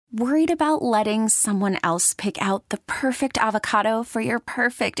Worried about letting someone else pick out the perfect avocado for your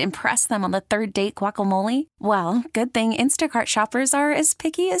perfect impress them on the third date guacamole? Well, good thing Instacart shoppers are as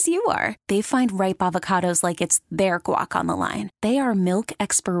picky as you are. They find ripe avocados like it's their guac on the line. They are milk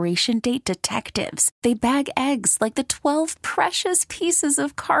expiration date detectives. They bag eggs like the 12 precious pieces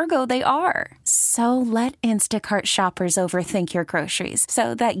of cargo they are. So let Instacart shoppers overthink your groceries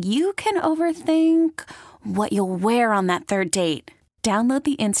so that you can overthink what you'll wear on that third date. Download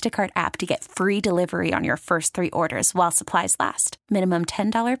the Instacart app to get free delivery on your first 3 orders while supplies last. Minimum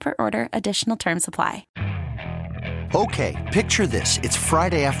 $10 per order. Additional terms apply. Okay, picture this. It's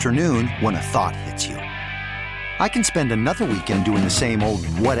Friday afternoon when a thought hits you. I can spend another weekend doing the same old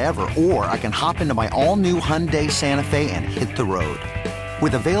whatever, or I can hop into my all-new Hyundai Santa Fe and hit the road.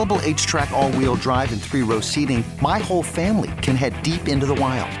 With available H-Track all-wheel drive and 3-row seating, my whole family can head deep into the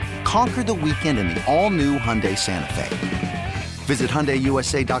wild. Conquer the weekend in the all-new Hyundai Santa Fe. Visit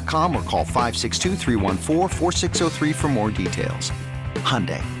HyundaiUSA.com or call 562-314-4603 for more details.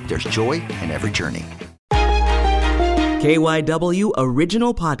 Hyundai, there's joy in every journey. KYW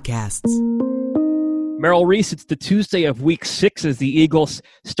Original Podcasts. Merrill Reese, it's the Tuesday of Week 6 as the Eagles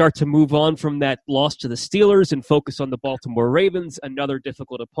start to move on from that loss to the Steelers and focus on the Baltimore Ravens, another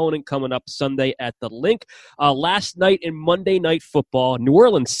difficult opponent coming up Sunday at the Link. Last night in Monday Night Football, New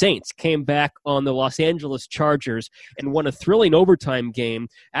Orleans Saints came back on the Los Angeles Chargers and won a thrilling overtime game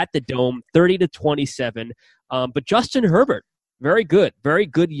at the Dome, 30-27. But Justin Herbert, very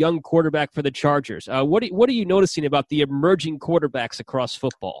good young quarterback for the Chargers. What are you noticing about the emerging quarterbacks across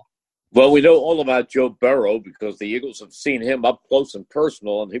football? Well, we know all about Joe Burrow because the Eagles have seen him up close and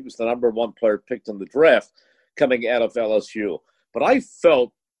personal, and he was the number 1 player picked in the draft coming out of LSU. But I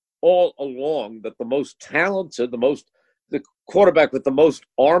felt all along that the most talented, the quarterback with the most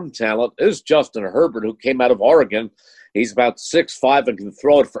arm talent is Justin Herbert, who came out of Oregon. He's about 6'5" and can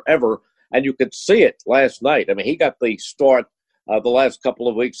throw it forever, and you could see it last night. I mean, he got the start the last couple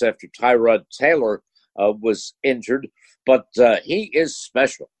of weeks after Tyrod Taylor was injured. But he is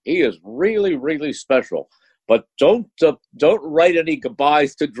special. He is really, really special. But don't write any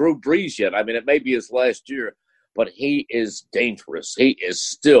goodbyes to Drew Brees yet. I mean, it may be his last year, but he is dangerous. He is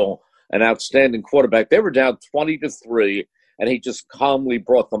still an outstanding quarterback. They were down 20-3, and he just calmly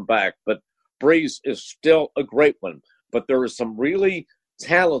brought them back. But Brees is still a great one. But there are some really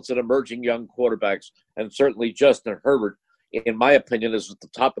talented emerging young quarterbacks, and certainly Justin Herbert, in my opinion, is at the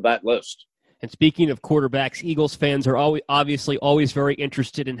top of that list. And speaking of quarterbacks, Eagles fans are always very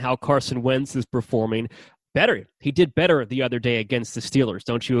interested in how Carson Wentz is performing. Better. He did better the other day against the Steelers.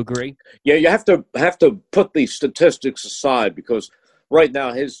 Don't you agree? Yeah, you have to put the statistics aside because right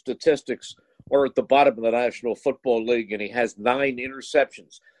now his statistics are at the bottom of the National Football League, and he has 9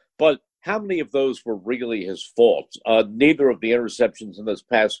 interceptions. But how many of those were really his fault? Neither of the interceptions in this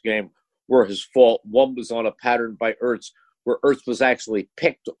past game were his fault. One was on a pattern by Ertz, where Ertz was actually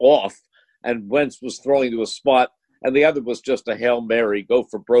picked off and Wentz was throwing to a spot, and the other was just a Hail Mary, go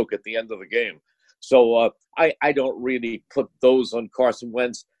for broke at the end of the game. So I don't really put those on Carson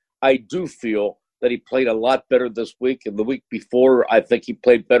Wentz. I do feel that he played a lot better this week, and the week before I think he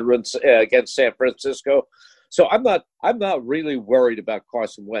played better against San Francisco. So I'm not really worried about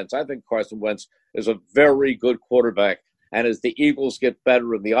Carson Wentz. I think Carson Wentz is a very good quarterback, and as the Eagles get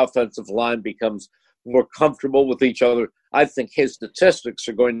better and the offensive line becomes more comfortable with each other, I think his statistics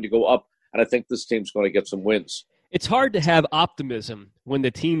are going to go up. And I think this team's going to get some wins. It's hard to have optimism when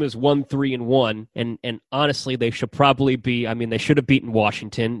the team is 1-3-1, and honestly, they should probably be. I mean, they should have beaten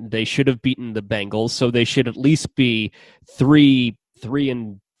Washington. They should have beaten the Bengals, so they should at least be 3-2,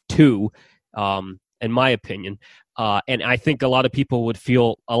 in my opinion. And I think a lot of people would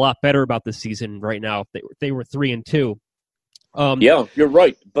feel a lot better about the season right now if they were 3-2. Yeah, you're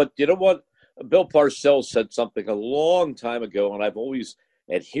right. But you know what? Bill Parcells said something a long time ago, and I've always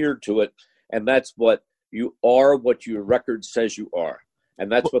adhered to it, and that's you are what your record says you are. And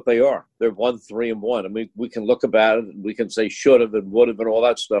that's what they are. They're 1-3-1. I mean, we can look about it and we can say should have and would have and all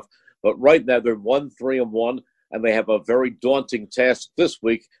that stuff. But right now they're 1-3-1, and they have a very daunting task this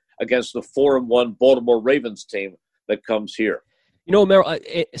week against the 4-1 Baltimore Ravens team that comes here. You know, Merrill,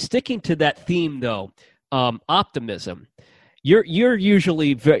 sticking to that theme though, optimism. You're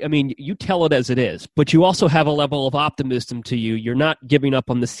usually very, I mean, you tell it as it is, but you also have a level of optimism to you. You're not giving up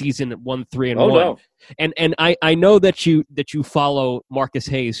on the season at 1-3-1. Oh, no. And I know that you follow Marcus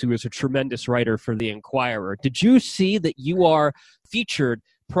Hayes, who is a tremendous writer for The Inquirer. Did you see that you are featured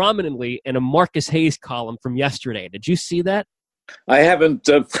prominently in a Marcus Hayes column from yesterday? Did you see that? I haven't.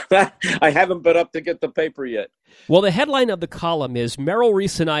 I haven't been up to get the paper yet. Well, the headline of the column is Merrill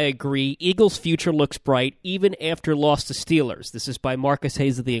Reese and I agree Eagles' future looks bright even after loss to Steelers. This is by Marcus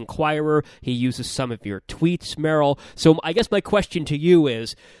Hayes of the Inquirer. He uses some of your tweets, Merrill. So I guess my question to you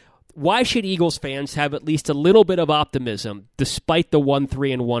is, why should Eagles fans have at least a little bit of optimism despite the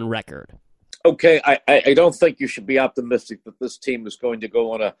 1-3-1 record? Okay, I don't think you should be optimistic that this team is going to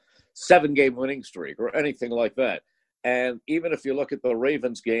go on a 7-game winning streak or anything like that. And even if you look at the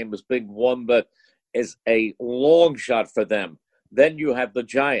Ravens game as being one that is a long shot for them, then you have the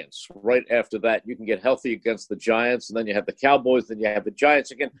Giants right after that. You can get healthy against the Giants, and then you have the Cowboys, then you have the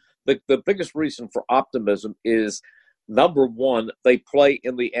Giants again. The biggest reason for optimism is, number one, they play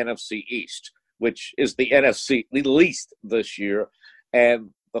in the NFC East, which is the NFC least this year.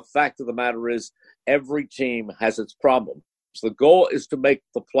 And the fact of the matter is every team has its problem. So the goal is to make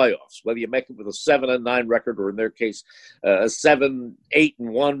the playoffs, whether you make it with a 7-9 record or in their case, a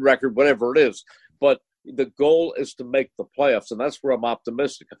 7-8-1 record, whatever it is. But the goal is to make the playoffs, and that's where I'm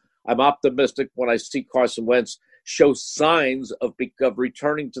optimistic. I'm optimistic when I see Carson Wentz show signs of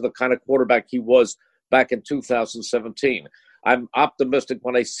returning to the kind of quarterback he was back in 2017. I'm optimistic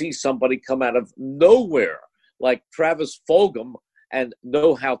when I see somebody come out of nowhere like Travis Fulgham and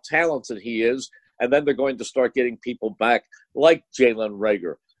know how talented he is, and then they're going to start getting people back like Jalen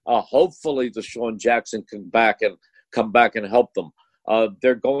Reagor. Hopefully Deshaun Jackson can come back and help them.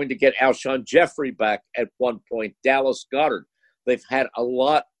 They're going to get Alshon Jeffrey back at one point, Dallas Goedert. They've had a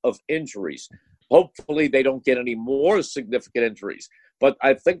lot of injuries. Hopefully they don't get any more significant injuries. But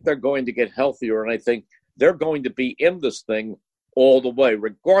I think they're going to get healthier, and I think they're going to be in this thing all the way.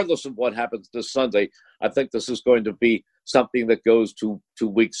 Regardless of what happens this Sunday, I think this is going to be something that goes to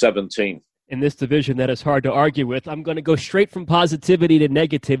Week 17. In this division that is hard to argue with, I'm going to go straight from positivity to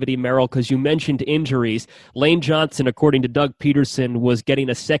negativity, Merrill, because you mentioned injuries. Lane Johnson, according to Doug Peterson, was getting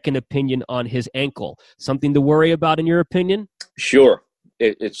a second opinion on his ankle. Something to worry about, in your opinion? Sure.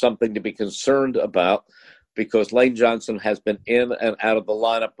 It's something to be concerned about because Lane Johnson has been in and out of the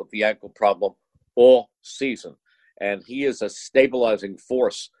lineup with the ankle problem all season. And he is a stabilizing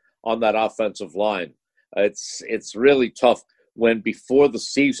force on that offensive line. It's really tough. When before the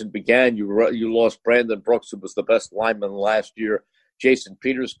season began, you lost Brandon Brooks, who was the best lineman last year. Jason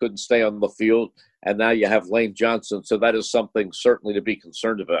Peters couldn't stay on the field, and now you have Lane Johnson. So that is something certainly to be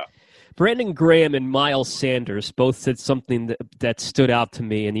concerned about. Brandon Graham and Miles Sanders both said something that stood out to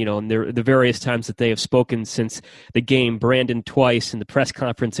me, and in the various times that they have spoken since the game. Brandon twice in the press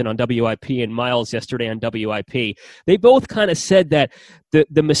conference and on WIP, and Miles yesterday on WIP. They both kind of said that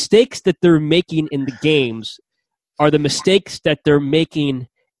the mistakes that they're making in the games are the mistakes that they're making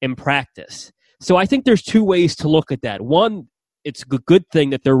in practice. So I think there's two ways to look at that. One, it's a good thing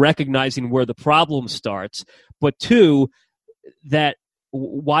that they're recognizing where the problem starts. But two, that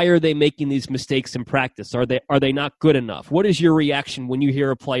why are they making these mistakes in practice? Are they not good enough? What is your reaction when you hear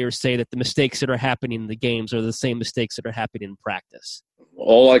a player say that the mistakes that are happening in the games are the same mistakes that are happening in practice?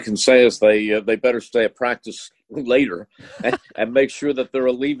 All I can say is they better stay at practice later and make sure that they're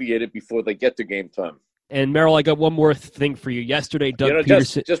alleviated before they get to game time. And Merrill, I got one more thing for you. Yesterday, Doug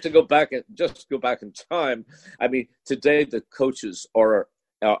Peterson. Just to go back in time. I mean, today the coaches are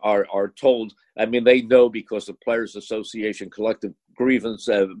told. I mean, they know because of Players Association collective grievance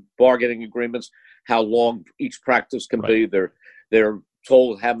bargaining agreements how long each practice can be. They're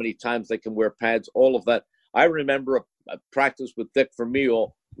told how many times they can wear pads. All of that. I remember a practice with Dick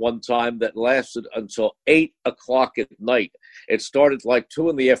Vermeil one time that lasted until 8 o'clock at night. It started like 2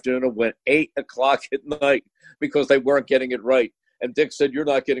 in the afternoon and went 8 o'clock at night because they weren't getting it right. And Dick said, "You're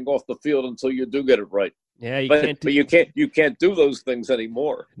not getting off the field until you do get it right." Yeah, but you can't do those things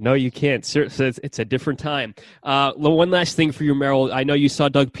anymore. No, you can't. So it's a different time. One last thing for you, Merrill. I know you saw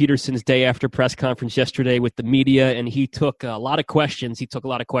Doug Peterson's day after press conference yesterday with the media, and he took a lot of questions. He took a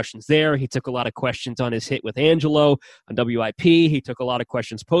lot of questions there. He took a lot of questions on his hit with Angelo on WIP. He took a lot of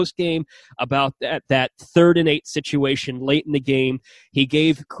questions post-game about that 3rd and 8 situation late in the game. He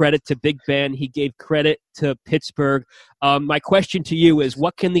gave credit to Big Ben. He gave credit to Pittsburgh. My question to you is,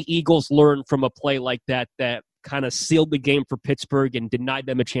 what can the Eagles learn from a play like that kind of sealed the game for Pittsburgh and denied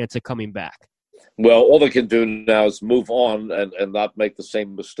them a chance of coming back? Well, all they can do now is move on and not make the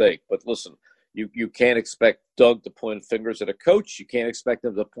same mistake. But listen, you can't expect Doug to point fingers at a coach. You can't expect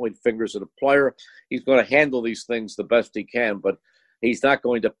him to point fingers at a player. He's going to handle these things the best he can, but he's not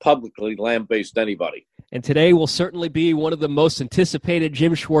going to publicly lambaste anybody. And today will certainly be one of the most anticipated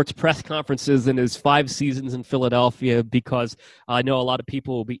Jim Schwartz press conferences in his 5 seasons in Philadelphia, because I know a lot of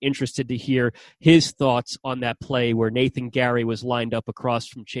people will be interested to hear his thoughts on that play where Nathan Gary was lined up across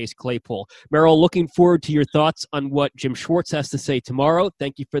from Chase Claypool. Merrill, looking forward to your thoughts on what Jim Schwartz has to say tomorrow.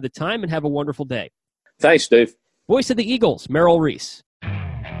 Thank you for the time and have a wonderful day. Thanks, Dave. Voice of the Eagles, Merrill Reese.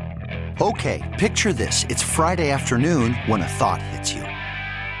 Okay, picture this. It's Friday afternoon when a thought hits you.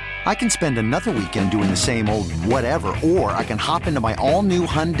 I can spend another weekend doing the same old whatever, or I can hop into my all-new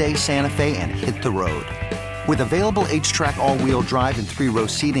Hyundai Santa Fe and hit the road. With available H-Track all-wheel drive and 3-row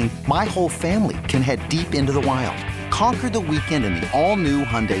seating, my whole family can head deep into the wild. Conquer the weekend in the all-new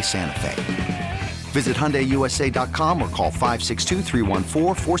Hyundai Santa Fe. Visit HyundaiUSA.com or call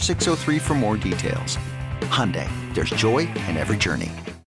 562-314-4603 for more details. Hyundai, there's joy in every journey.